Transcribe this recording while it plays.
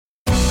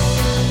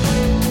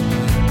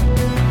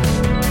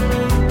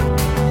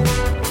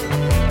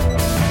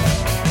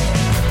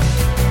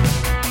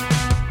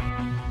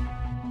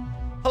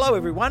Hello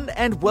everyone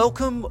and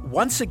welcome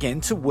once again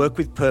to Work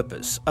with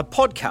Purpose, a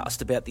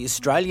podcast about the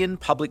Australian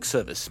Public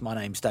Service. My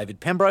name's David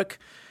Pembroke.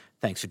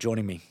 Thanks for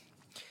joining me.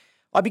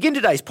 I begin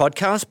today's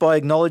podcast by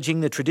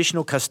acknowledging the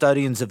traditional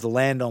custodians of the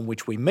land on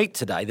which we meet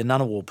today, the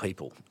Ngunnawal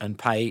people, and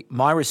pay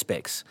my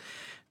respects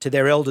to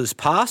their elders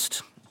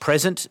past,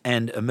 present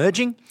and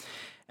emerging,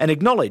 and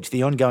acknowledge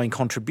the ongoing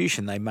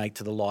contribution they make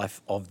to the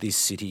life of this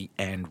city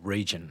and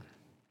region.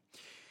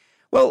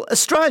 Well,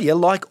 Australia,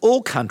 like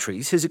all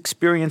countries, has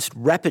experienced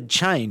rapid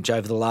change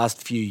over the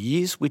last few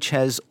years, which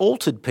has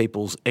altered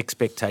people's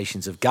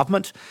expectations of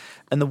government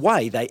and the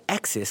way they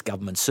access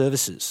government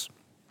services.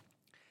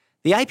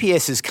 The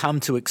APS has come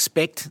to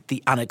expect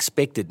the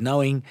unexpected,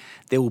 knowing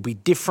there will be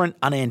different,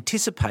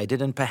 unanticipated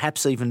and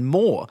perhaps even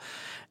more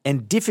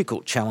and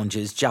difficult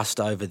challenges just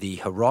over the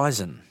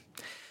horizon.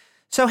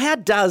 So how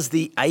does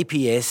the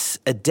APS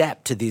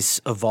adapt to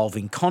this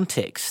evolving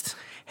context?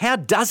 How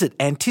does it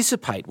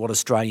anticipate what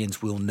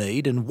Australians will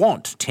need and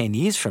want 10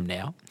 years from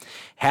now?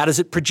 How does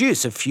it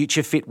produce a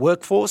future-fit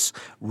workforce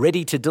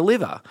ready to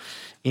deliver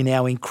in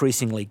our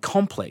increasingly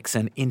complex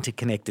and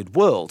interconnected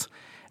world?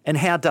 And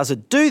how does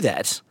it do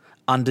that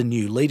under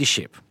new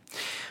leadership?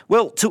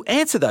 Well, to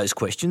answer those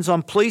questions,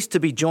 I'm pleased to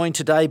be joined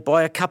today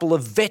by a couple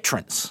of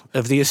veterans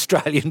of the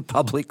Australian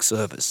Public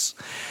Service.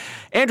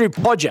 Andrew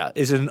Podger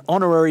is an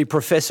honorary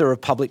professor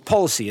of public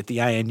policy at the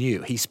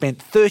ANU. He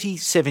spent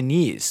 37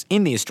 years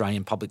in the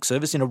Australian Public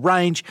Service in a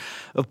range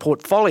of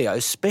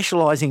portfolios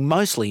specialising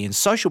mostly in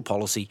social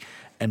policy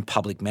and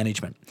public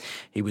management.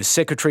 He was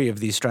Secretary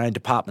of the Australian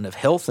Department of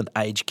Health and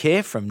Aged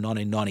Care from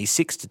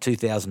 1996 to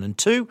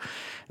 2002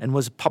 and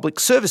was a Public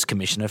Service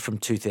Commissioner from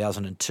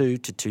 2002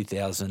 to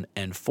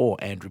 2004.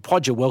 Andrew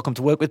Podger, welcome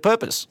to Work with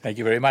Purpose. Thank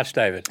you very much,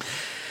 David.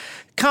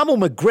 Carmel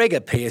McGregor,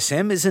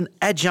 PSM, is an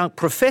adjunct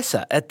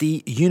professor at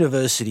the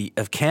University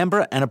of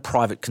Canberra and a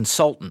private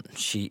consultant.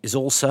 She is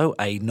also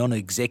a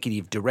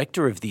non-executive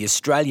director of the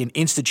Australian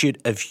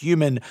Institute of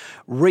Human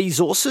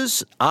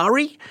Resources,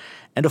 ARI,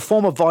 and a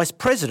former vice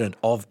president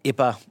of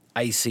IPA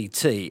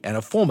ACT and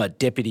a former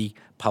deputy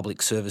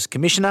public service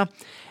commissioner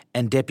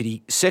and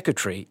deputy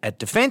secretary at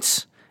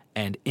Defence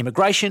and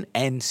Immigration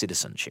and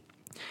Citizenship.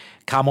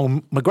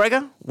 Carmel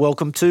McGregor,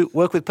 welcome to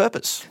Work with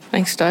Purpose.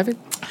 Thanks, David.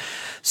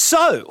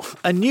 So,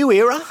 a new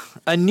era,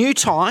 a new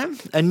time,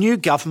 a new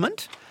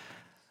government.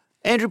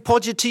 Andrew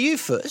Podger, to you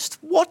first.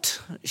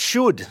 What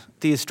should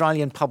the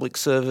Australian Public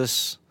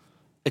Service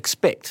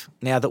expect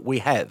now that we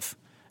have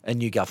a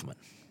new government?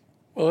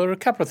 Well, there are a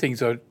couple of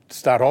things I'd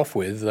start off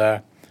with.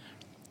 The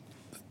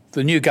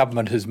new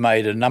government has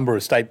made a number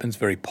of statements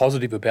very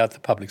positive about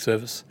the public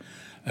service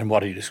and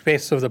what it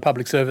expects of the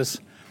public service,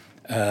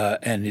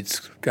 and it's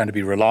going to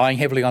be relying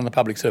heavily on the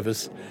public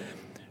service.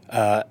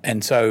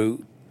 And so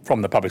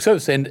from the public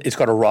service end, it's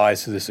got to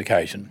rise to this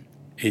occasion.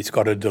 It's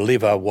got to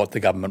deliver what the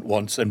government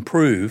wants and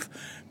prove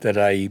that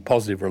a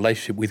positive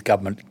relationship with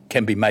government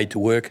can be made to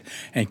work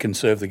and can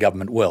serve the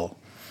government well.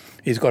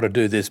 It's got to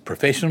do this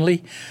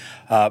professionally,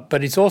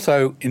 but it's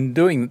also, in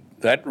doing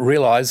that,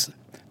 realise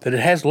that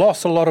it has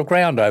lost a lot of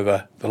ground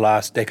over the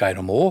last decade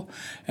or more,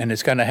 and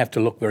it's going to have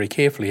to look very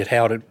carefully at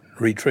how it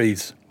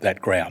retrieves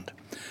that ground.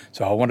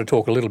 So I want to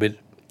talk a little bit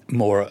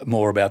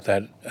more about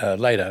that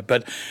later.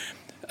 But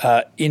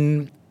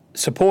in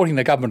supporting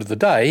the government of the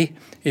day,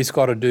 it's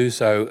got to do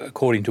so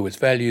according to its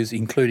values,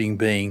 including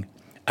being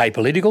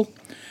apolitical.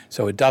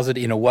 So it does it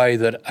in a way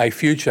that a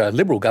future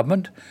Liberal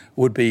government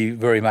would be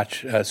very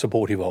much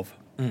supportive of.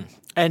 Mm.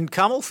 And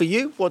Carmel, for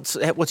you,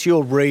 what's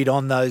your read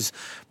on those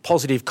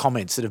positive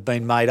comments that have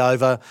been made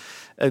over,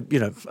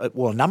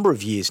 a number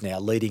of years now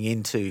leading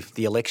into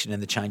the election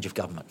and the change of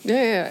government?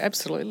 Yeah,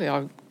 absolutely.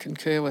 I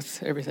concur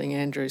with everything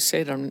Andrew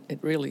said. It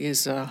really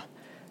is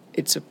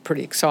it's a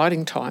pretty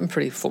exciting time,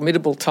 pretty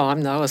formidable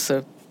time, though, as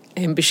the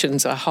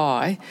ambitions are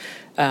high.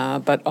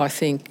 But I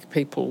think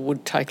people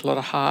would take a lot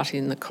of heart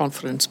in the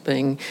confidence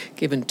being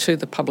given to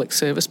the public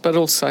service. But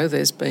also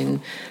there's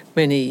been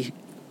many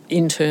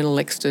internal,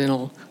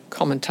 external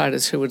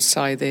commentators who would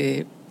say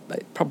there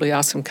probably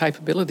are some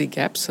capability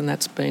gaps, and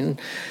that's been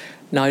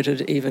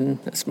noted even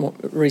more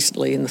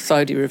recently in the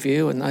Thodey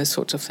Review and those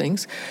sorts of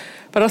things.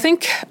 But I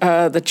think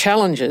the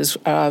challenges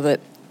are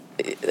that,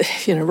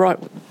 right,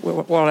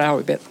 what are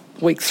we, about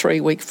week 3,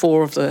 week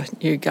 4 of the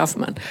new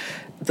government,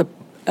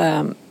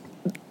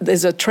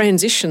 there's a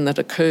transition that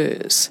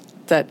occurs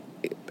that,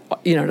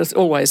 it's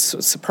always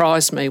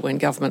surprised me when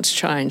governments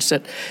change,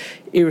 that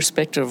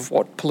irrespective of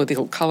what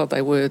political colour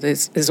they were,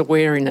 there's a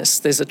wariness,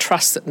 there's a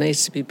trust that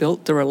needs to be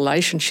built, the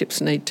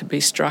relationships need to be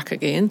struck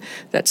again.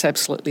 That's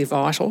absolutely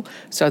vital,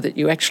 so that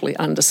you actually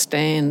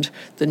understand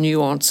the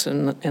nuance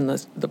and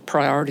the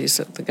priorities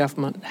that the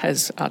government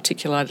has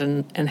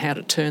articulated and how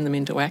to turn them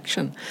into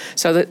action.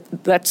 So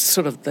that's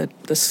sort of the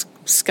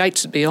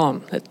skates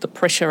beyond, that the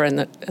pressure and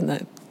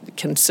the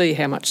can see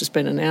how much has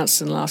been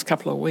announced in the last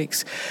couple of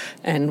weeks,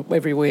 and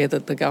everywhere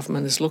that the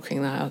government is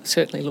looking, they are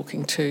certainly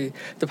looking to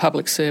the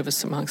public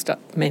service, amongst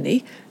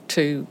many,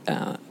 to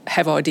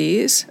have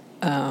ideas,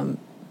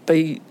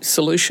 be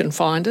solution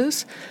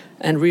finders,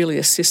 and really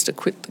assist,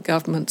 equip the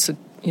governments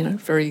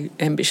very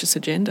ambitious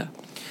agenda.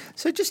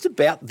 So just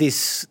about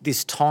this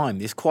time,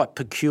 this quite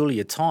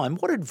peculiar time,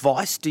 what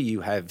advice do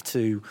you have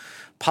to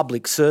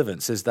public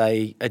servants as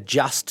they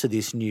adjust to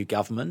this new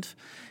government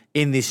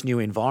in this new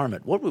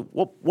environment?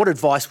 What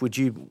advice would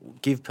you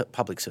give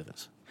public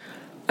servants?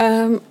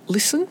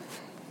 Listen,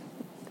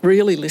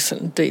 really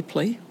listen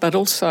deeply, but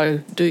also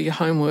do your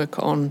homework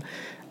on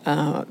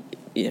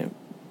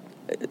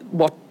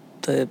what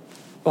the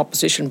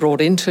opposition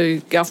brought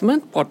into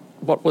government,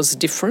 what was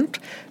different,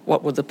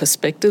 what were the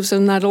perspectives,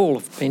 and they'd all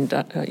have been,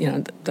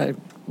 they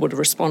would have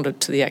responded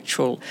to the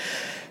actual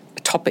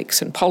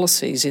topics and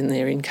policies in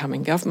their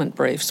incoming government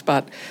briefs,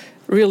 but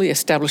really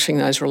establishing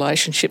those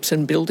relationships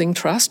and building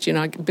trust,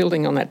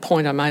 building on that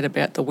point I made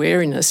about the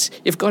wariness,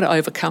 you've got to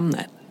overcome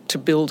that to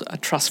build a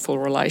trustful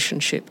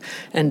relationship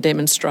and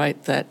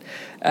demonstrate that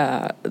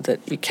that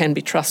you can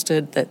be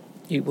trusted, that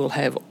you will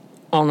have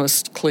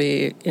honest,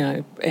 clear,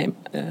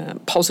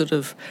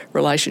 positive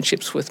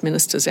relationships with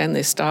ministers and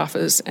their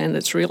staffers, and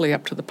it's really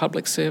up to the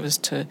public service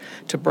to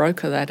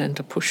broker that and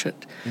to push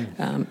it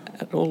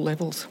at all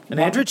levels. And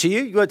Andrew, to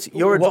you, what's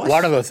your advice?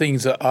 One of the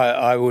things that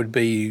I would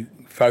be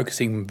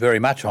focusing very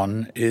much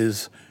on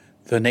is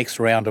the next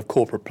round of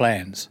corporate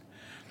plans.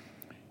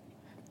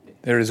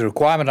 There is a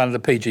requirement under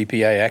the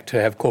PGPA Act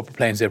to have corporate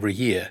plans every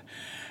year,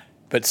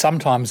 but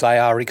sometimes they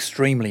are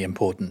extremely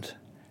important.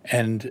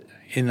 And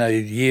in a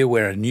year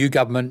where a new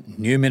government,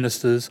 new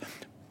ministers,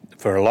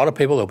 for a lot of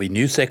people there'll be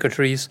new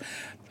secretaries,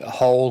 the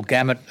whole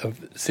gamut of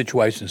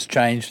situations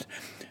changed,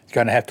 you're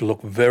going to have to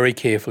look very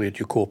carefully at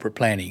your corporate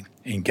planning.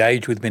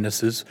 Engage with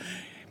ministers,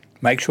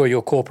 make sure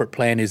your corporate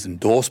plan is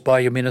endorsed by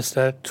your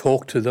minister,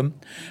 talk to them,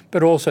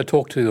 but also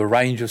talk to a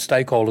range of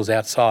stakeholders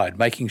outside,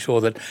 making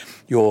sure that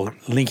you're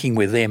linking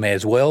with them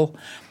as well.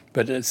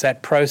 But it's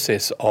that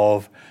process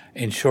of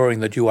ensuring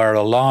that you are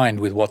aligned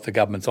with what the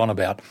government's on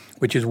about,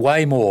 which is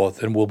way more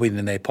than will be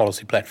in their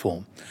policy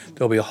platform.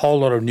 There'll be a whole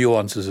lot of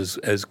nuances,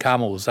 as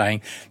Carmel was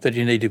saying, that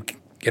you need to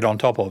get on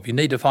top of. You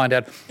need to find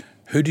out,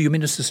 who do your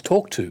ministers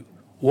talk to?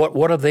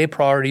 What are their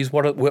priorities?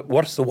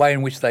 What's the way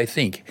in which they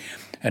think?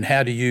 And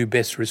how do you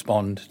best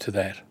respond to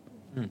that?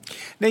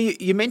 Now,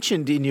 you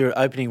mentioned in your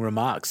opening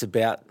remarks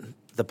about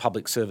the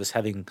public service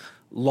having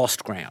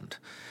lost ground.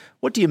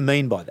 What do you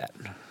mean by that?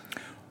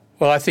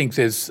 Well, I think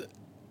there's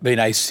been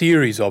a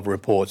series of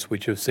reports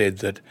which have said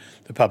that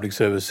the public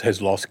service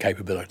has lost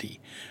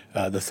capability.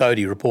 The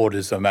Thodey report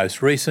is the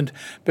most recent,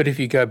 but if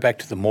you go back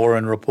to the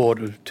Moran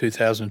report of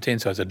 2010,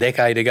 so it's a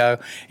decade ago,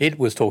 it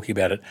was talking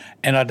about it.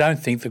 And I don't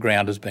think the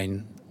ground has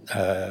been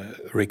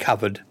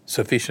recovered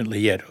sufficiently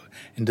yet.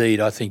 Indeed,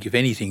 I think, if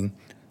anything,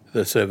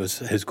 the service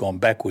has gone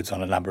backwards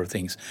on a number of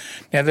things.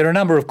 Now, there are a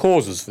number of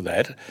causes for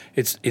that.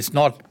 It's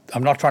not.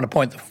 I'm not trying to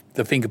point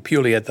the finger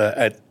purely at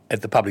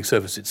the public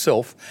service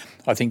itself.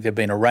 I think there have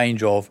been a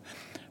range of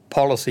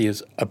policy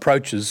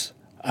approaches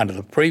under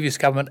the previous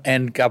government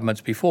and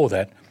governments before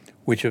that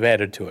which have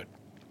added to it.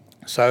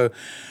 So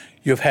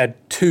you've had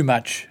too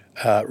much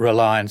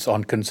reliance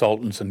on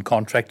consultants and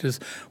contractors,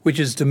 which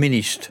has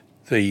diminished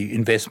the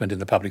investment in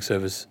the public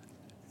service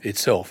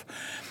itself.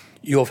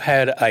 You've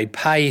had a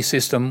pay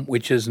system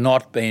which has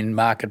not been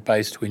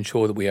market-based to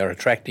ensure that we are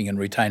attracting and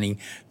retaining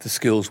the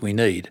skills we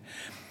need.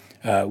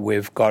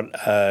 We've got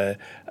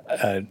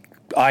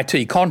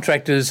IT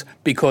contractors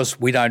because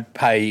we don't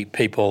pay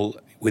people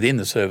within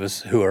the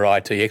service who are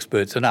IT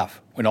experts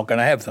enough. We're not going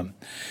to have them.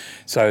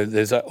 So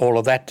there's all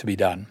of that to be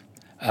done.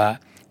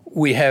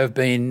 We have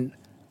been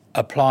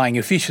applying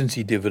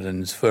efficiency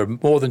dividends for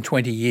more than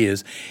 20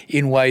 years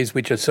in ways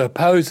which are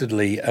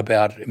supposedly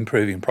about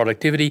improving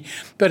productivity,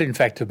 but in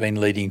fact have been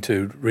leading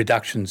to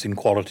reductions in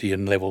quality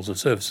and levels of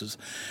services.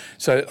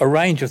 So a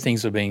range of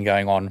things have been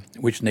going on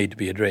which need to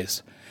be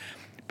addressed.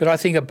 But I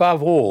think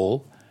above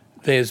all,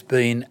 there's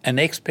been an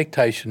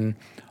expectation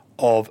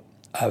of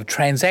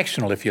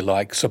transactional, if you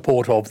like,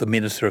 support of the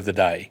minister of the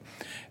day,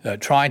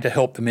 trying to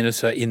help the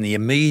minister in the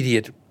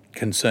immediate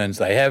concerns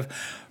they have,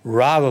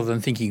 rather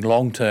than thinking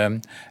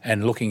long-term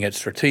and looking at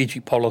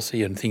strategic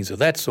policy and things of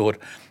that sort.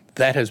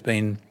 That has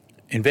been,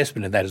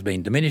 investment in that has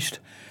been diminished.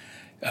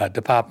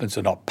 Departments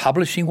are not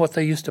publishing what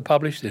they used to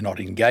publish. They're not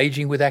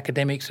engaging with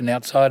academics and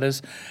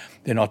outsiders.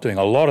 They're not doing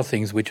a lot of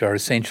things which are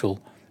essential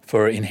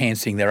for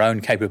enhancing their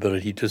own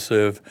capability to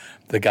serve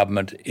the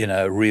government in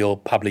a real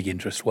public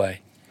interest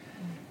way.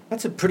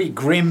 That's a pretty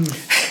grim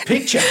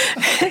picture,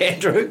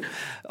 Andrew,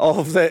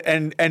 of the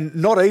and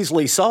not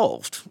easily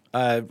solved.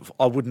 I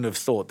wouldn't have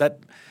thought that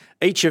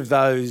each of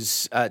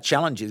those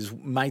challenges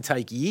may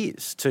take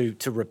years to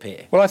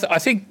repair. Well, I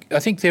think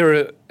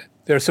there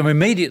are some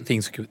immediate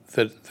things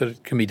that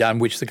can be done,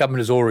 which the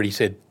government has already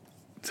said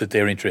that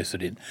they're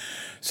interested in.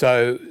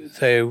 So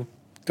they're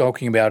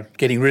talking about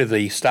getting rid of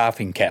the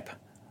staffing cap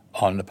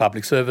on the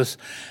public service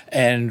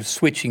and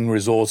switching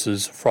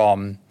resources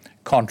from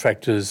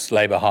contractors,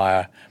 labour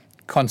hire,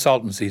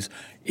 consultancies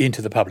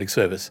into the public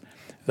service,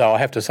 though I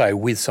have to say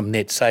with some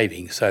net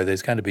savings, so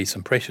there's going to be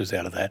some pressures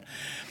out of that.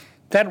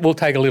 That will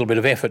take a little bit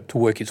of effort to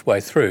work its way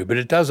through, but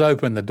it does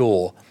open the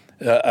door,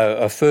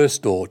 a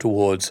first door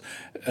towards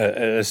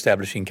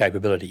establishing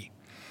capability.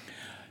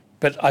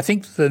 But I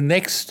think the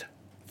next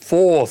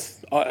four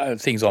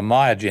things on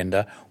my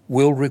agenda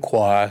will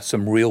require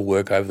some real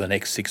work over the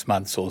next 6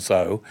 months or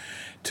so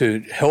to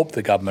help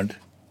the government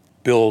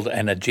build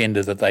an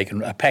agenda that they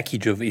can, a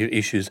package of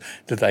issues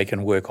that they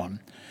can work on.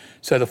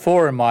 So the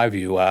four, in my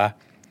view, are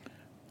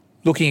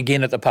looking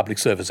again at the Public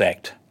Service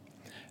Act.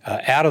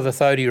 Out of the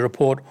Thodey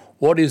report,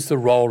 what is the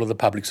role of the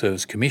Public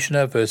Service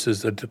Commissioner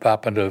versus the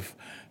Department of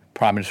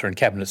Prime Minister and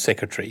Cabinet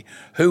Secretary?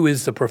 Who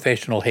is the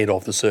professional head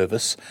of the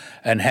service,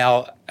 and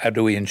how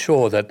do we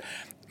ensure that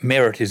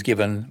merit is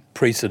given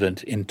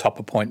precedent in top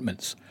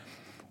appointments?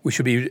 We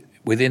should be,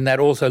 within that,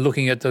 also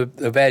looking at the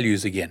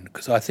values again,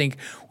 because I think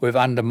we've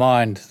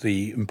undermined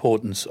the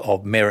importance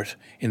of merit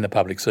in the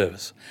public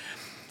service.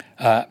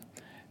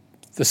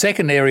 The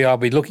second area I'll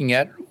be looking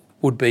at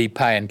would be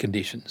pay and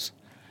conditions.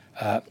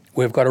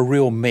 We've got a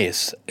real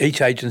mess.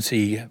 Each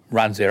agency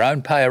runs their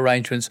own pay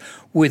arrangements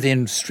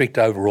within strict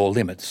overall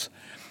limits,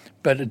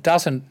 but it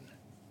doesn't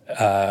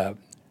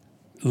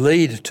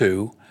lead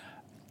to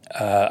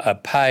a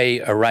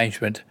pay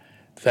arrangement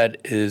that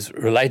is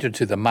related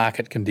to the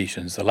market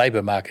conditions, the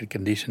labour market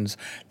conditions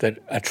that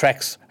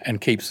attracts and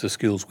keeps the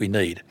skills we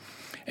need.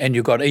 And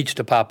you've got each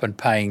department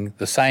paying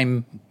the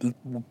same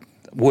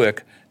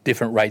work,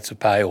 different rates of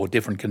pay or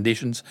different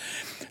conditions.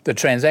 The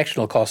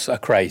transactional costs are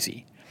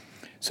crazy.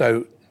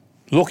 So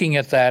looking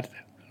at that,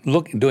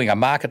 doing a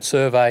market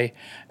survey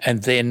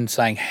and then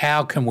saying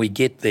how can we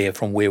get there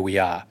from where we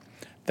are.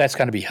 That's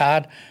going to be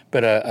hard,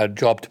 but a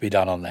job to be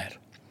done on that.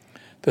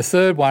 The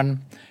third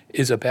one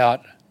is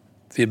about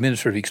the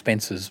administrative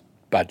expenses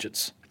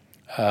budgets.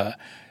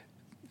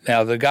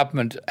 Now, the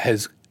government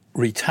has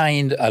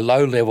retained a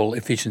low-level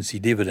efficiency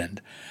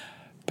dividend,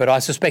 but I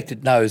suspect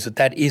it knows that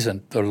that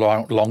isn't the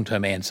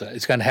long-term answer.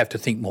 It's going to have to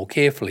think more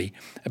carefully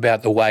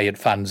about the way it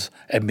funds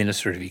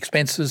administrative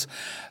expenses,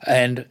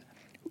 and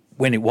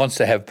when it wants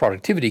to have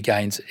productivity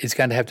gains, it's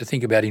going to have to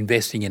think about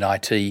investing in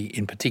IT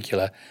in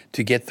particular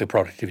to get the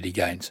productivity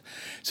gains.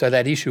 So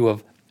that issue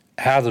of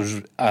how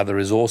are the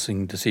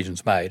resourcing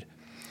decisions made.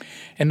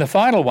 And the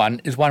final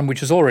one is one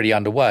which is already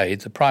underway.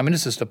 The Prime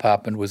Minister's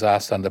Department was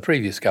asked under the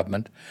previous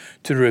government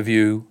to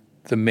review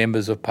the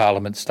Members of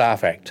Parliament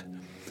Staff Act.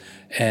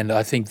 And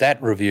I think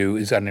that review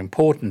is an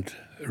important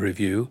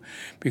review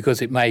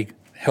because it may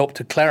help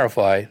to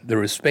clarify the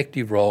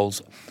respective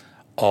roles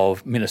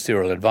of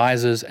ministerial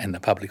advisors and the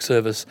public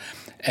service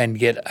and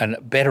get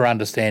a better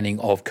understanding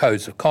of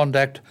codes of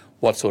conduct,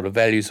 what sort of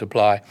values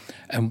apply,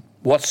 and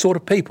what sort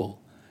of people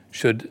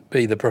should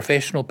be the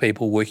professional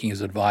people working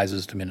as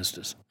advisors to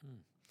ministers.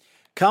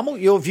 Carmel,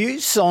 your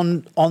views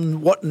on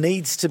what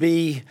needs to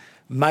be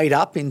made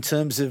up in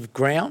terms of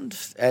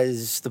ground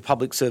as the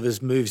public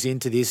service moves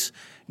into this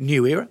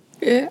new era?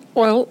 Yeah,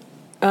 well,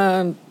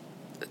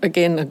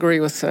 again,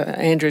 agree with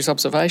Andrew's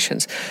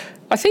observations.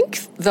 I think,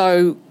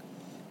 though,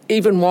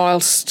 even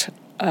whilst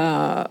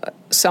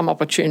some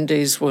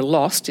opportunities were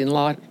lost in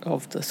light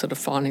of the sort of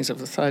findings of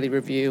the Thodey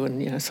review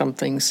and, some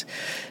things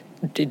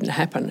didn't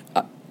happen,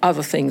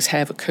 other things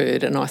have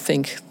occurred, and I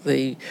think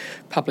the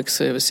public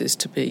service is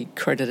to be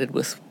credited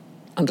with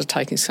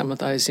undertaking some of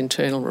those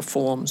internal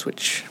reforms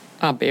which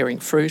are bearing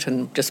fruit.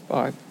 And just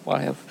by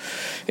way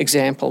of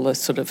example, the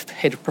sort of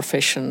head of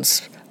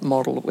professions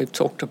model that we've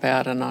talked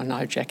about, and I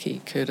know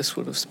Jackie Curtis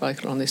would have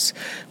spoken on this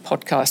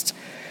podcast,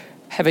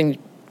 having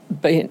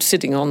been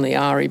sitting on the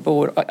RE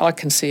board, I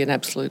can see an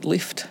absolute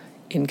lift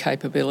in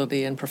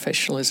capability and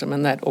professionalism,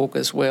 and that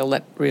augurs well.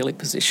 That really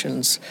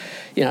positions,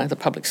 the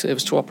public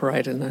service to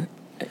operate in a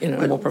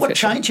more professional. What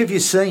change have you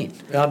seen,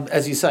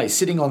 as you say,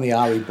 sitting on the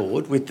RE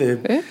board with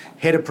the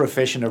head of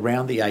profession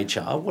around the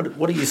HR?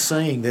 What are you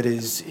seeing that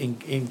is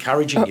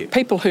encouraging you?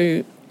 People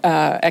who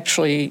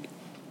actually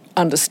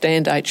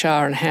understand HR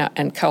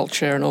and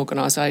culture and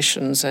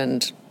organisations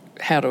and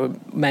how to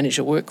manage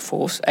a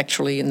workforce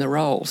actually in the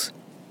roles.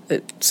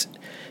 It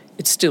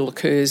still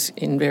occurs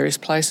in various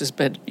places,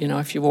 but,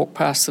 if you walk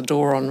past the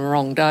door on the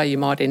wrong day, you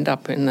might end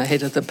up in the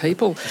head of the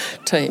people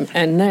team.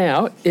 And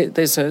now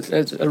there's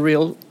a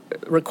real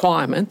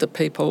requirement that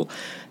people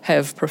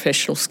have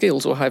professional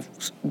skills or have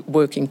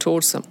working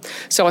towards them.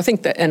 So I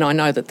think that, and I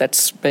know that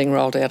that's being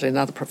rolled out in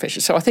other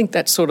professions. So I think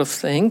that sort of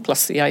thing,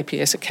 plus the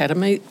APS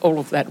Academy, all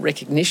of that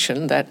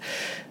recognition that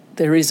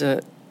there is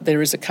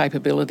a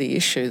capability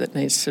issue that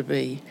needs to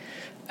be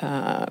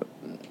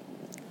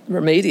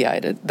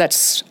remediated,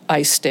 that's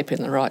a step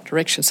in the right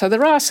direction. So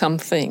there are some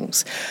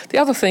things. The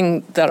other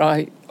thing that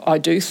I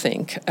do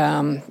think,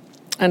 and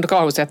look,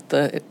 I was at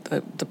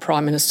the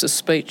Prime Minister's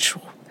speech,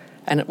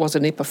 and it was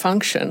an IPA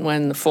function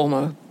when the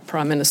former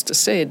Prime Minister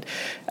said,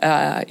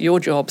 your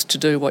job's to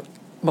do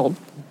well,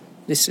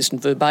 this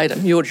isn't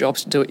verbatim, your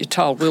job's to do what you're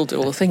told, we'll do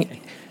all the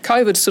thing.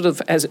 COVID sort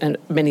of, and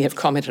many have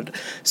commented,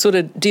 sort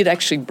of did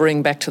actually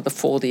bring back to the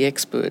fore the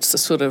experts, the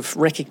sort of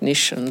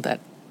recognition that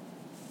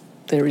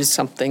there is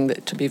something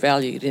that to be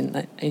valued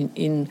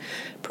in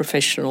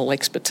professional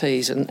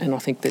expertise, and I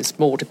think there's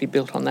more to be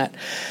built on that.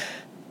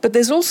 But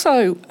there's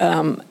also,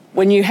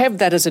 when you have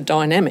that as a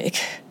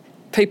dynamic,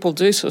 people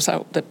do sort of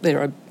say that there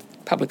are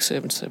public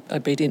servants,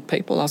 obedient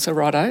people. I say,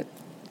 righto,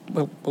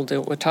 we'll do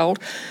what we're told.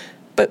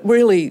 But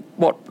really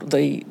what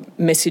the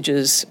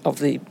messages of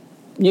the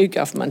new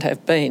government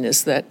have been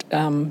is that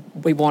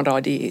we want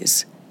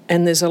ideas.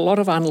 And there's a lot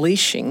of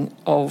unleashing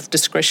of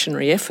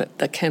discretionary effort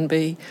that can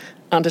be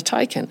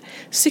undertaken.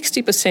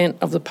 60%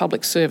 of the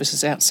public service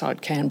is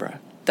outside Canberra.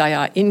 They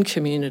are in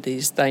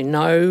communities, they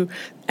know,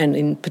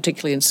 and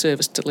particularly in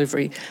service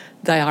delivery,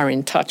 they are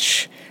in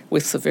touch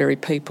with the very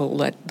people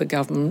that the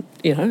government,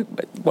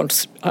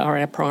 are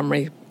our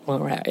primary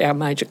or our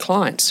major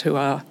clients, who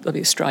are the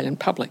Australian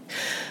public.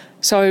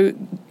 So,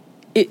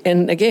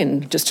 and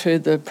again, just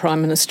heard the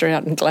Prime Minister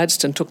out in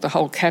Gladstone, took the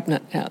whole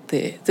cabinet out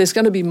there. There's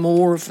going to be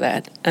more of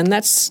that, and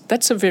that's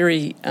a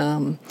very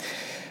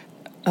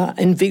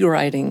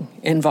invigorating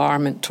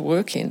environment to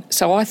work in.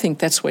 So I think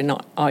that's where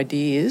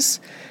ideas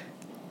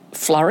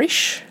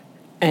flourish,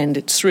 and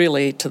it's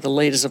really to the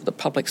leaders of the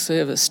public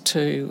service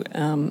to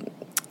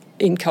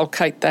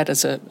inculcate that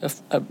as a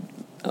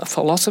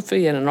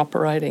philosophy and an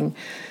operating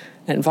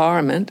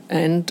environment,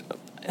 and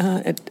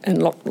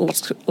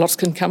lots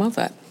can come of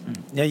that.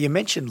 Now, you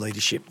mentioned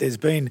leadership. There's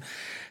been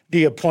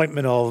the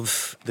appointment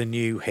of the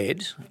new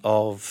head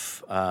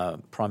of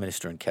Prime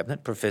Minister and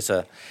Cabinet,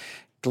 Professor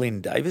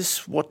Glyn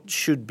Davis. What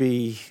should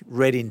be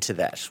read into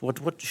that?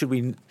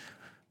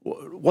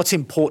 What's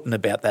important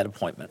about that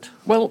appointment?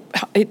 Well,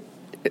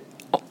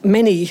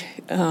 many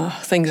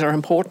things are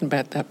important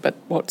about that, but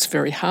what's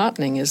very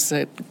heartening is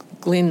that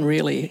Glyn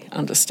really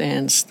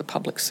understands the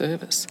public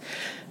service.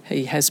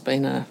 He has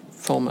been a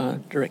former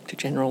Director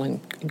General in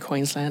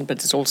Queensland,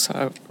 but is also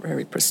a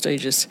very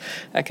prestigious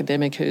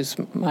academic who's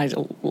made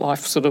a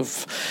life sort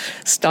of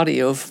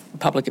study of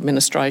public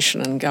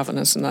administration and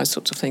governance and those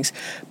sorts of things.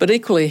 But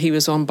equally, he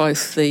was on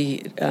both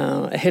the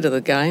Ahead of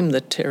the Game, the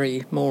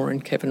Terry Moore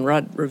and Kevin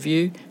Rudd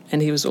review,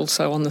 and he was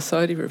also on the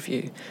 30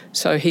 review.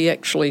 So he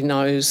actually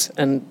knows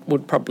and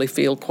would probably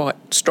feel quite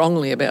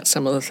strongly about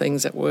some of the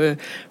things that were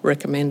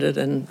recommended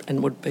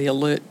and would be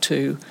alert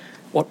to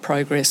what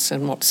progress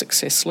and what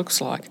success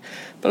looks like.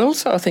 But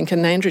also I think,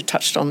 and Andrew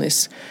touched on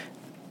this,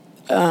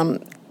 I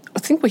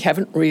think we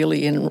haven't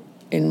really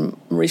in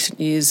recent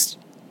years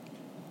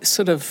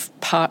sort of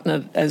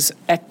partnered as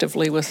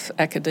actively with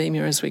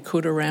academia as we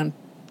could around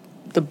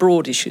the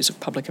broad issues of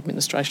public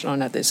administration. I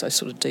know there's those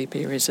sort of deep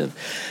areas of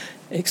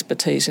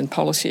expertise in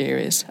policy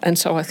areas. And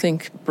so I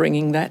think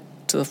bringing that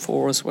to the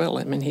fore as well.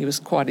 I mean, he was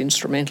quite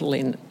instrumental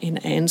in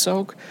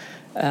ANZOG.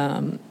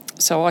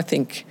 So I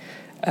think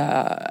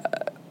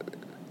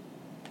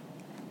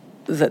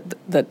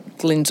that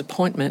Glyn's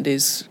appointment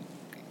is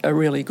a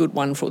really good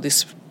one for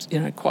this,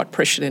 quite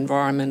pressured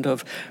environment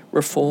of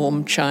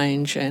reform,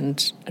 change,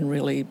 and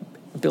really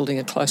building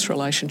a close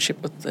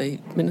relationship with the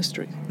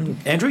ministry.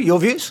 Andrew, your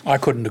views? I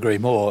couldn't agree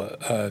more.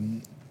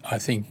 I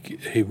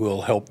think he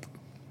will help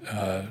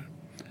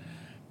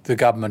the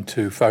government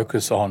to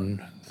focus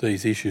on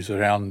these issues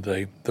around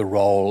the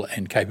role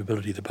and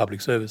capability of the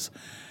public service.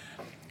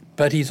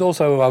 But he's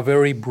also a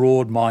very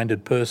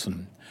broad-minded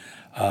person.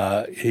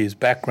 His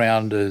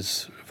background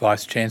as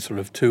Vice-Chancellor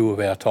of two of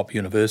our top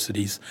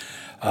universities,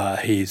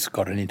 he's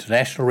got an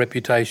international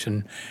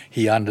reputation.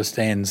 He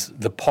understands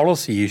the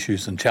policy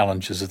issues and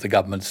challenges that the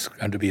government's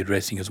going to be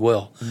addressing as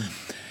well.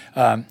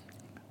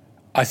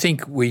 I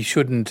think we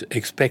shouldn't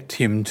expect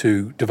him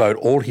to devote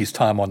all his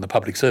time on the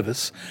public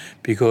service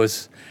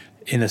because,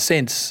 in a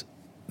sense,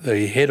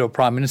 the head of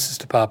Prime Minister's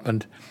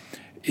Department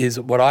is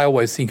what I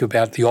always think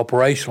about the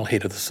operational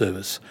head of the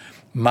service,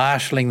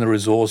 marshalling the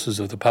resources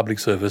of the public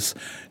service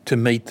to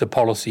meet the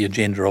policy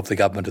agenda of the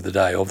government of the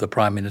day, of the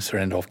Prime Minister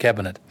and of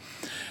Cabinet.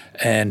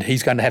 And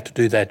he's going to have to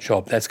do that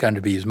job. That's going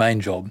to be his main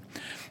job.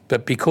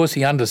 But because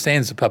he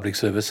understands the public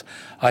service,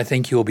 I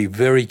think he'll be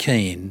very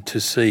keen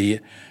to see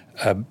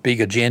a big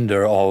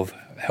agenda of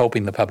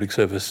helping the public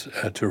service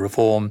to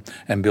reform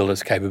and build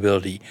its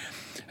capability.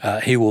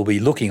 He will be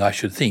looking, I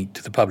should think,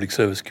 to the Public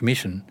Service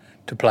Commission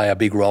to play a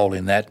big role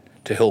in that,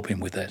 to help him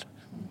with that.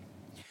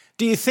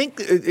 Do you think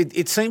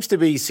it seems to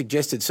be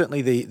suggested,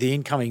 certainly the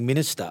incoming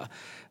minister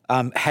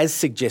has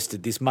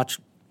suggested this much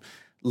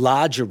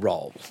larger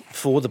role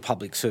for the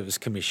Public Service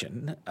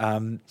Commission.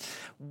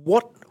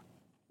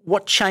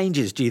 What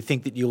changes do you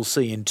think that you'll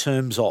see in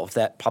terms of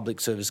that Public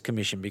Service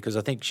Commission? Because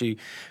I think she's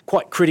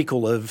quite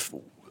critical of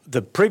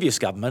the previous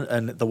government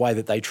and the way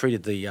that they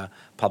treated the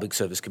Public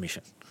Service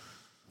Commission.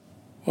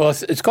 Well,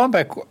 it's gone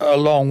back a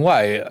long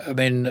way. I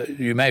mean,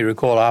 you may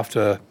recall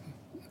after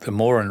the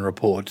Moran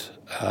report,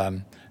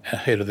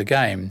 Ahead of the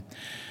Game,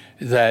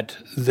 that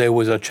there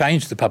was a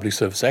change to the Public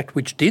Service Act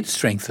which did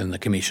strengthen the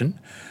Commission,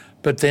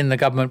 but then the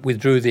government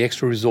withdrew the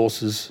extra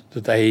resources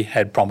that they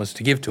had promised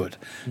to give to it.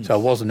 So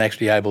it wasn't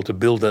actually able to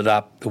build it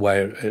up the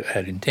way it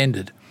had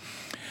intended.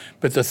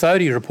 But the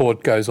Thodey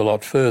report goes a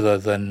lot further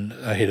than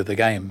Ahead of the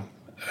Game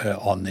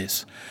on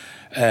this.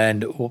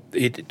 And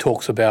it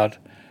talks about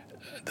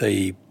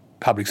the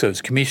Public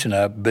Service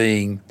Commissioner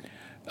being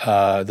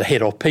the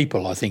head of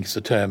people, I think is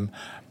the term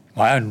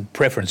my own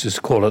preference is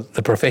to call it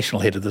the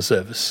professional head of the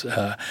service,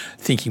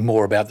 thinking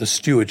more about the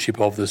stewardship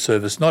of the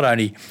service, not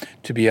only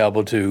to be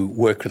able to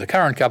work with the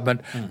current government,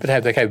 but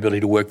have the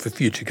capability to work for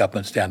future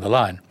governments down the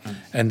line.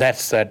 And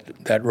that's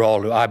that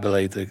role I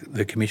believe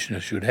the Commissioner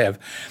should have.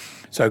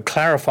 So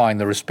clarifying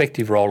the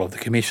respective role of the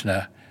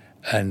Commissioner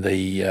and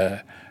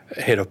the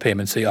head of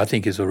PM&C, I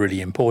think, is a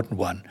really important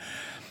one.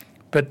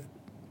 But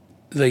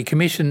the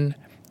Commission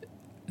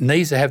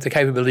needs to have the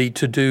capability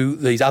to do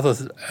these other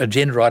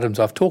agenda items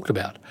I've talked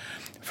about.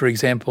 For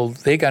example,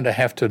 they're going to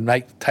have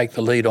to take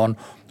the lead on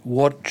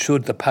what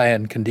should the pay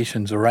and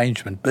conditions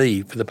arrangement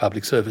be for the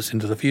public service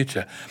into the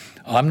future.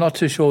 I'm not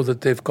too sure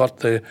that they've got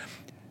the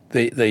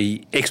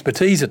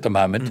expertise at the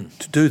moment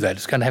to do that.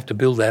 It's going to have to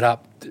build that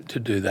up to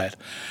do that.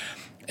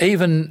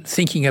 Even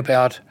thinking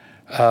about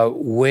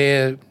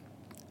where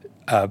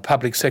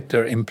public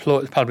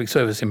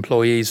service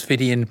employees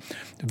fit in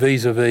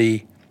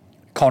vis-a-vis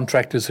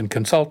contractors and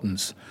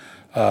consultants.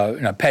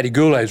 Paddy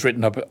Goulet has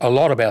written a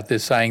lot about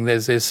this, saying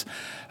there's this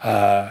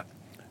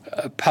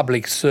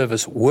public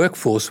service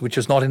workforce which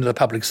is not into the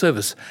public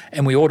service,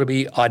 and we ought to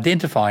be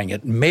identifying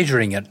it,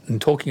 measuring it, and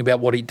talking about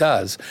what it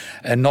does,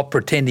 and not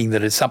pretending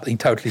that it's something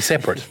totally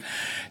separate.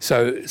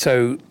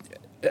 So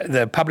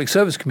the Public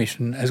Service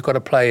Commission has got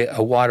to play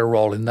a wider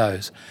role in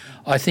those.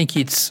 I think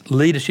it's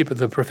leadership of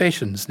the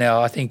professions.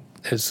 Now, I think,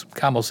 as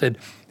Carmel said,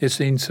 there's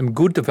been some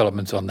good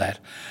developments on that.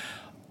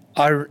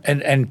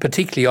 And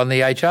particularly on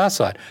the HR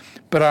side.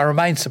 But I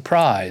remain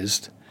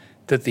surprised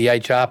that the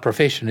HR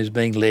profession is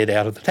being led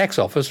out of the tax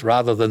office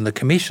rather than the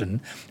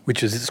Commission,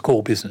 which is its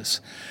core business.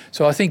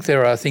 So I think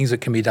there are things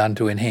that can be done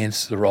to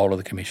enhance the role of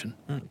the Commission.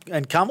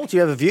 And Carmel, do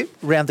you have a view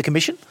around the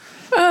Commission?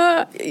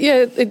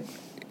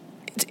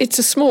 It's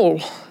a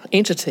small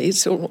entity.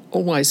 It's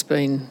always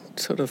been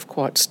sort of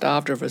quite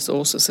starved of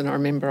resources. And I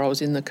remember I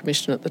was in the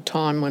Commission at the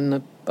time when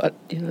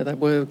they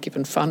were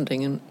given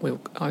funding, and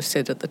I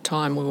said at the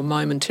time we were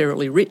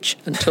momentarily rich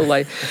until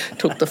they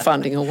took the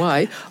funding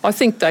away. I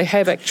think they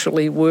have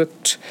actually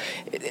worked,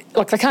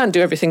 like they can't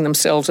do everything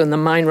themselves, and the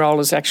main role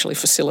is actually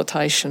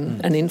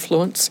facilitation and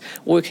influence,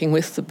 working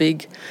with the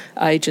big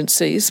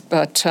agencies.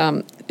 But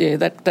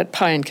that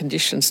pay and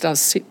conditions does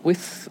sit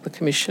with the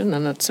Commission,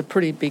 and it's a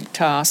pretty big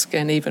task.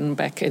 And even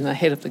back in the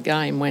head of the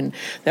game, when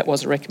that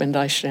was a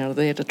recommendation out of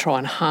there to try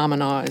and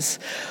harmonise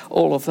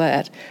all of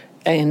that.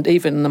 And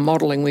even the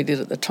modelling we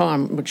did at the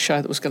time would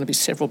show there was going to be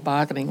several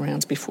bargaining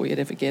rounds before you'd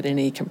ever get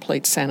any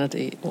complete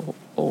sanity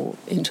or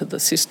into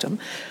the system.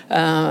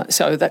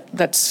 So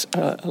that's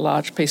a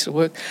large piece of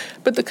work.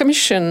 But the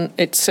Commission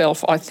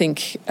itself, I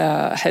think,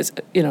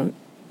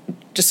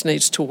 just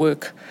needs to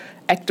work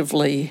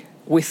actively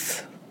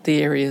with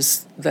the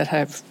areas that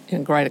have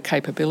greater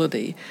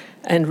capability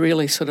and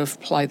really sort of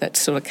play that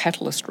sort of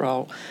catalyst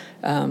role.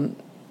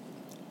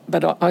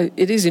 But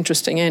it is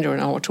interesting, Andrew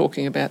and I were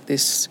talking about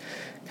this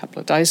couple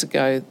of days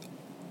ago.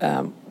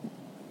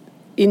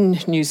 In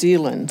New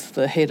Zealand,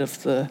 the head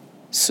of the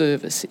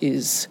service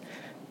is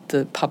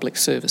the Public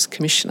Service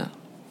Commissioner,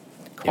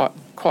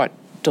 quite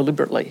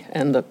deliberately,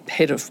 and the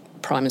head of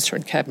Prime Minister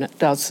and Cabinet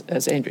does,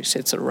 as Andrew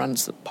said, sort of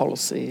runs the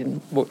policy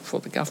and work for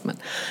the government.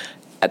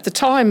 At the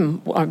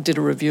time, I did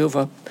a review of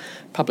a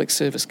Public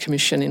Service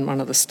Commission in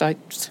one of the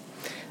states,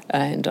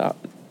 and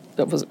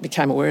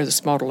became aware of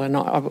this model, and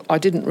I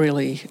didn't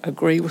really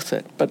agree with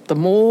it. But the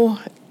more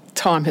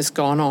time has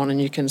gone on,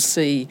 and you can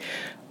see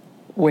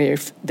where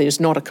if there's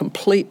not a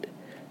complete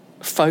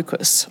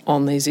focus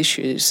on these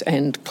issues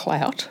and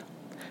clout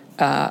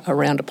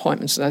around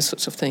appointments and those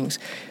sorts of things,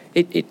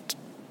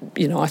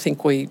 I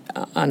think we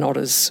are not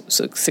as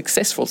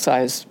successful,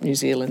 say, as New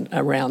Zealand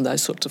around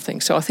those sorts of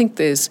things. So I think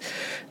there's,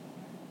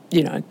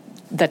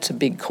 that's a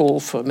big call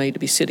for me to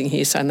be sitting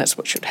here saying that's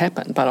what should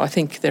happen. But I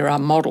think there are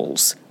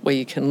models where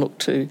you can look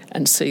to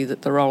and see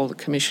that the role of the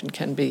Commission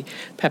can be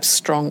perhaps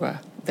stronger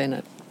than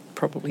it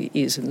probably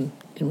is in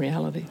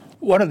reality.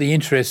 One of the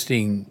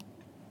interesting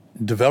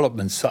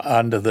developments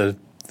under the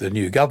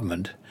new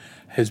government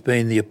has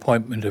been the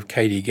appointment of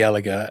Katie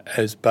Gallagher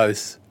as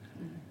both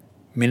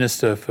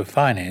Minister for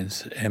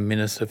Finance and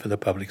Minister for the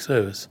Public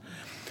Service.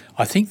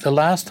 I think the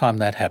last time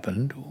that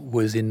happened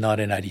was in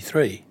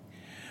 1983,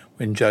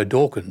 when Joe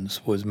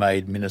Dawkins was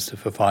made Minister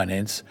for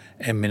Finance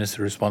and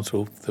Minister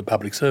responsible for the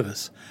Public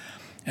Service.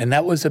 And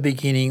that was the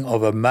beginning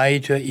of a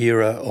major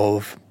era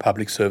of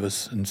public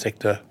service and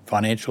sector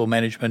financial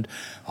management,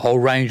 a whole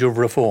range of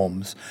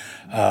reforms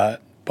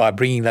by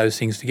bringing those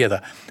things together.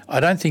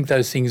 I don't think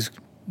those things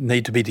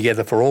need to be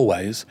together for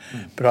always,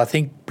 but I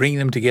think bringing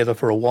them together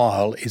for a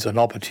while is an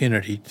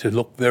opportunity to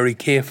look very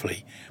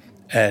carefully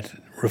at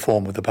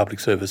reform of the public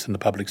service and the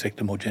public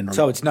sector more generally.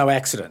 So it's no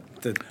accident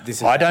that this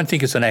is... I don't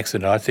think it's an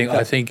accident. I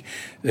think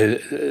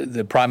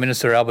the Prime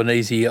Minister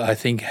Albanese, I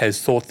think,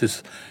 has thought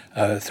this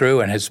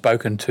through and has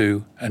spoken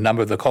to a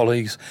number of the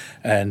colleagues,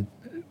 and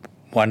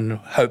one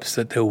hopes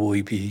that there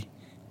will be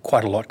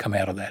quite a lot come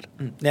out of that.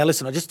 Now,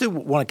 listen, I just do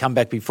want to come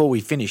back before we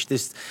finish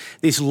this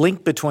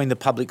link between the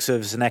public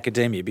service and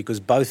academia, because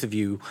both of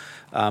you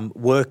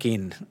work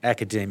in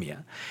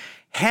academia.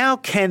 How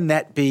can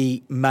that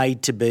be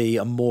made to be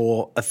a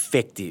more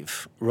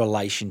effective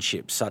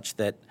relationship such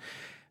that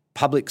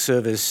public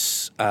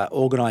service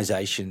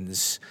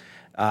organisations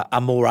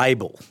are more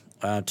able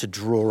to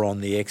draw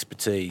on the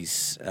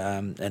expertise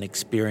and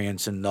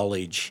experience and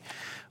knowledge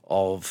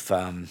of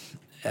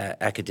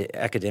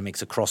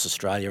academics across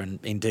Australia and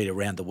indeed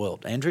around the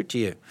world? Andrew, to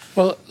you.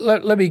 Well,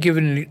 let me give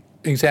an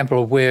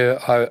example of where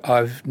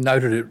I've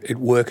noted it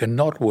work and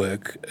not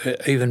work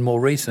even more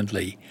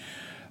recently.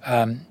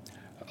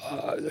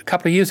 A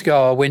couple of years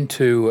ago, I went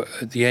to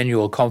the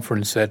annual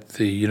conference at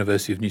the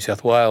University of New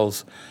South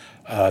Wales,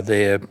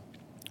 their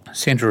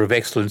Centre of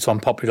Excellence on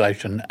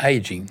Population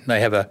Ageing. They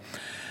have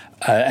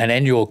an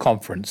annual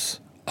conference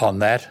on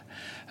that.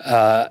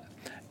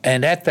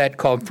 And at that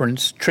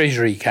conference,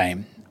 Treasury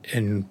came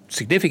in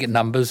significant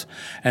numbers,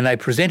 and they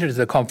presented at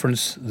the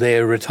conference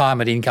their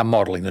retirement income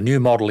modelling, the new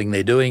modelling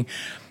they're doing,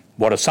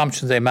 what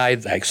assumptions they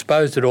made. They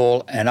exposed it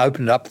all and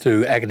opened it up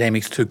to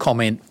academics to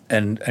comment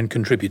and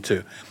contribute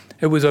to.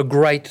 It was a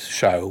great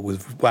show. It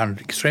was run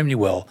extremely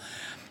well.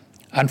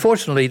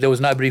 Unfortunately, there was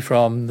nobody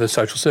from the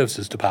Social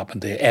Services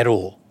Department there at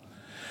all.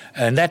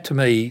 And that, to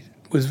me,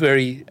 was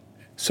very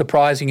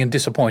surprising and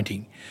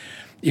disappointing.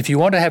 If you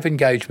want to have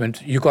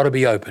engagement, you've got to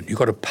be open. You've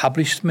got to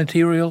publish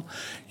material.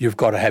 You've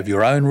got to have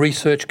your own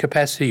research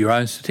capacity, your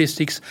own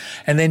statistics,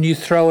 and then you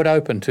throw it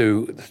open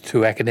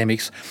to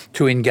academics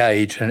to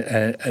engage.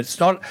 And it's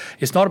not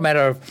a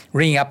matter of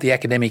ringing up the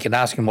academic and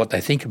asking what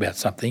they think about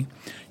something.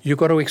 You've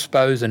got to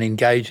expose and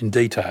engage in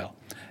detail.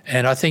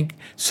 And I think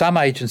some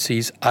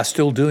agencies are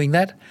still doing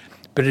that,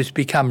 but it's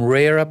become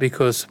rarer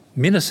because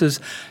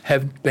ministers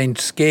have been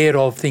scared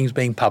of things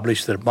being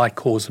published that might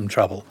cause them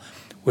trouble.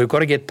 We've got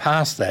to get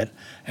past that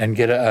and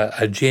get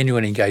a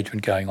genuine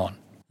engagement going on.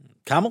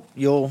 Carmel,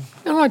 you're...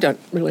 No, I don't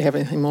really have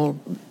anything more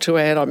to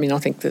add. I mean, I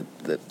think that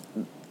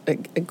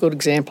a good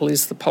example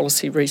is the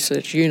policy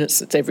research units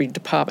that every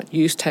department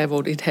used to have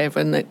or did have,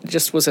 and that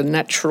just was a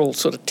natural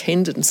sort of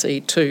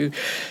tendency to,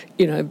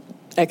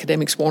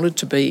 academics wanted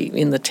to be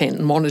in the tent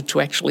and wanted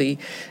to actually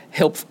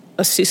help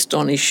assist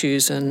on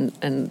issues and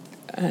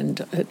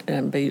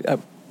be a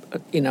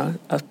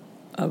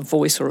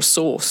voice or a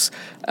source.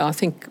 I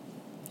think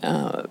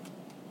going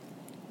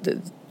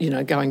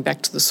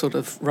back to the sort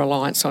of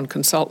reliance on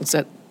consultants,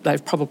 that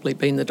they've probably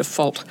been the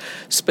default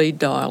speed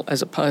dial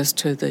as opposed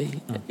to the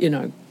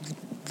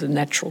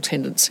natural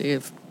tendency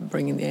of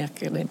bringing the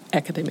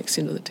academics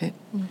into the tent.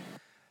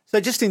 So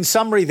just in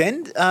summary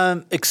then,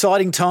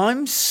 exciting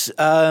times,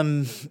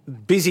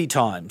 busy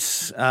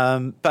times,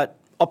 but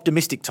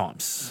optimistic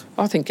times.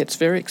 I think it's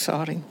very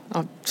exciting.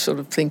 I sort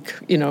of think,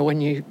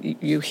 when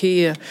you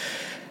hear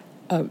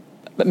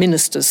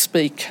ministers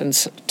speak and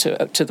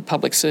to the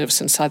public service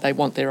and say they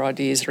want their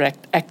ideas, are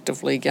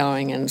actively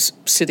going and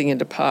sitting in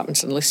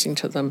departments and listening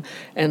to them,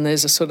 and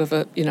there's a sort of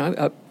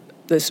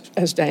there's,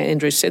 as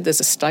Andrew said, there's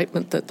a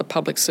statement that the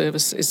public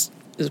service is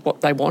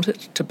what they want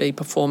it to be,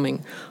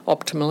 performing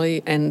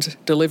optimally and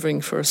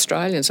delivering for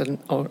Australians and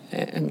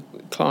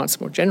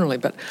clients more generally.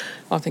 But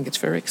I think it's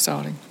very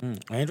exciting.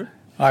 Andrew?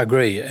 I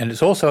agree, and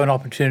it's also an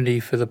opportunity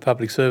for the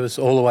public service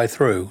all the way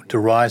through to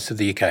rise to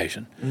the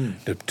occasion,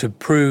 to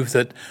prove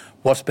that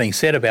what's being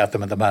said about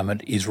them at the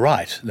moment is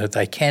right, that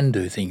they can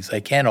do things,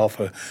 they can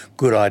offer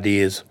good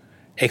ideas,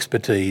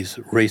 expertise,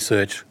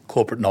 research,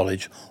 corporate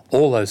knowledge,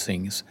 all those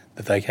things,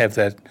 that they have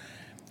that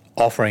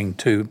offering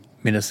to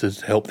ministers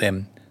to help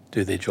them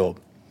do their job.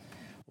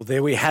 Well,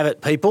 there we have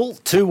it, people.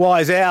 Two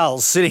wise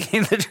owls sitting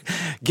in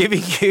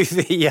giving you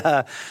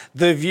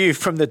the view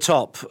from the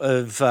top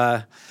of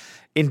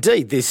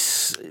indeed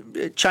this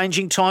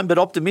changing time, but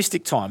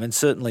optimistic time, and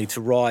certainly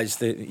to rise.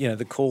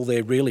 The call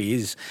there really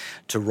is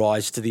to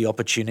rise to the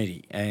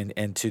opportunity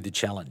and to the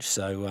challenge.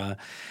 So,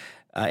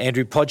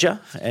 Andrew Podger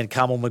and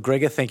Carmel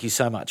McGregor, thank you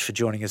so much for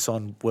joining us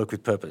on Work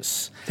with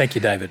Purpose. Thank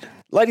you, David.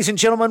 Ladies and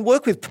gentlemen,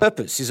 Work with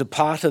Purpose is a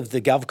part of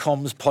the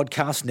GovComms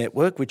podcast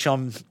network, which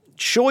I'm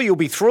sure you'll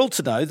be thrilled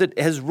to know that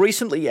has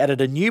recently added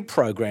a new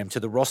program to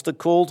the roster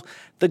called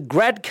the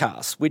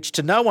Gradcast, which,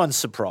 to no one's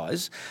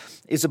surprise,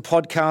 is a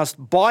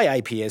podcast by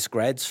APS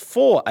grads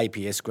for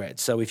APS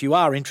grads. So if you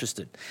are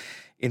interested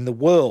in the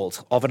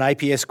world of an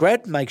APS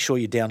grad, make sure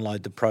you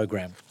download the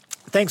program.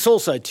 Thanks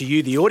also to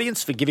you, the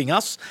audience, for giving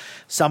us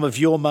some of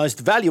your most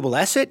valuable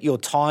asset, your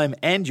time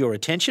and your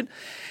attention.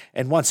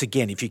 And once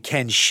again, if you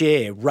can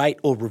share, rate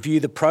or review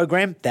the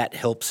program, that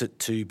helps it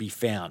to be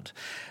found.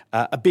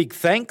 A big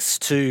thanks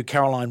to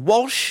Caroline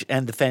Walsh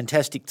and the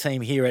fantastic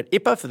team here at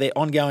IPA for their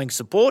ongoing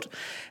support,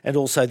 and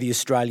also the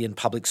Australian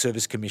Public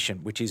Service Commission,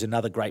 which is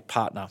another great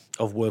partner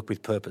of Work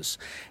with Purpose.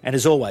 And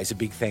as always, a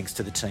big thanks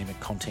to the team at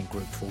Content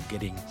Group for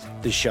getting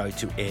the show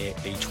to air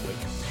each week.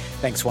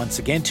 Thanks once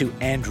again to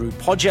Andrew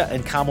Podger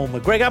and Carmel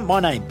McGregor.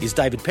 My name is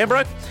David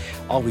Pembroke.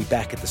 I'll be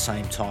back at the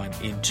same time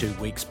in 2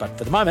 weeks, but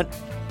for the moment,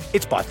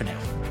 it's bye for now.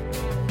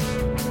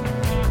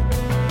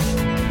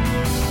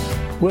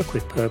 Work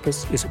with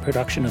Purpose is a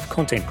production of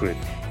Content Group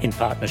in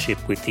partnership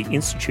with the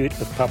Institute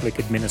of Public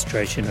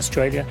Administration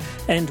Australia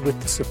and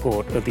with the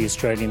support of the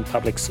Australian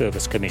Public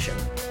Service Commission.